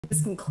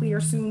this can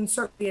clear soon.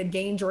 Certainly a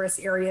dangerous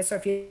area. So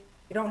if you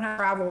don't have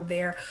travel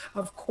there,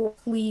 of course,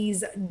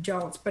 please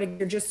don't. But if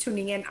you're just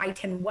tuning in,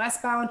 I-10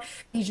 westbound,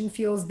 Legion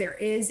Fields, there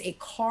is a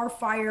car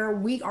fire.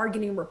 We are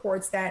getting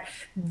reports that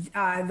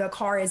the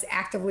car is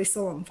actively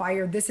still on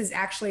fire. This is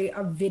actually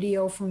a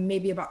video from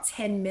maybe about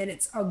 10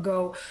 minutes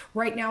ago.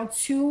 Right now,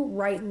 2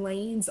 right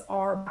lanes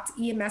are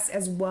EMS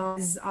as well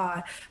as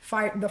the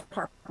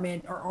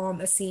department are on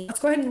the scene. Let's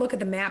go ahead and look at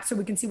the map so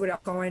we can see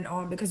what's going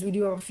on, because we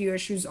do have a few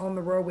issues on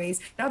the roadways.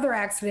 Another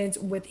accident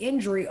with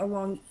injury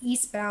along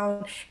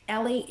eastbound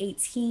LA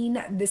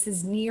 18. This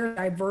is near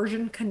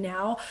Diversion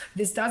Canal.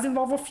 This does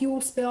involve a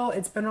fuel spill.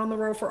 It's been on the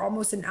road for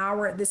almost an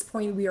hour at this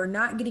point. We are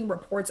not getting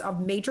reports of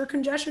major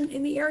congestion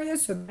in the area,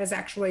 so that is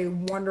actually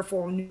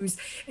wonderful news.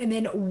 And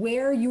then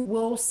where you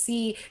will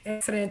see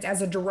accidents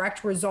as a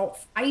direct result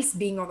of ice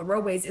being on the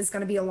roadways is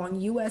going to be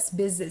along US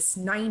Business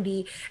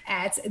 90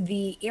 at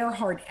the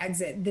Earhart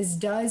exit. This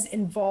does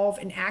involve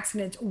an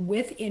accident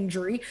with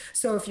injury.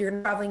 So if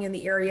you're traveling in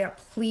the area,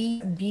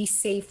 please be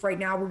safe right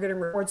now. We're getting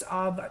reports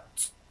of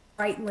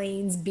right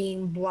lanes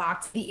being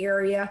blocked the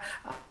area.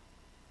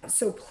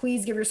 So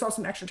please give yourself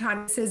some extra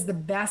time. This is the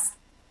best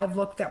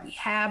look that we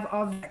have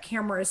of that.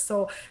 Camera is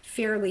still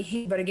fairly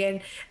hidden, but again,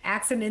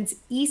 accidents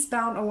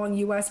eastbound along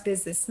US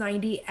Business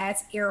 90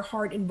 at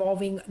Earhart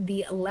involving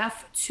the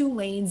left 2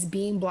 lanes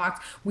being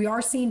blocked. We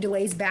are seeing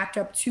delays backed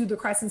up to the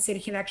Crescent City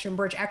Connection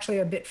Bridge, actually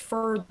a bit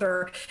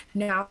further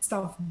now,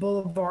 Stumpf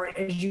Boulevard,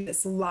 as you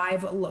this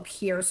live look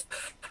here. So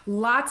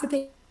lots of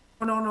things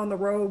going on the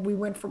road. We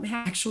went from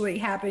actually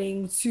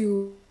happening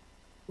to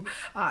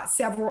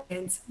several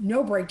and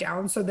no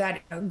breakdown, so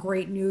that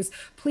great news.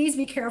 Please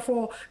be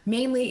careful,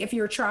 mainly if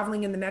you're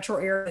traveling in the metro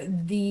area.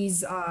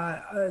 These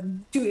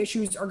 2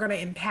 issues are going to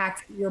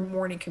impact your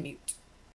morning commute.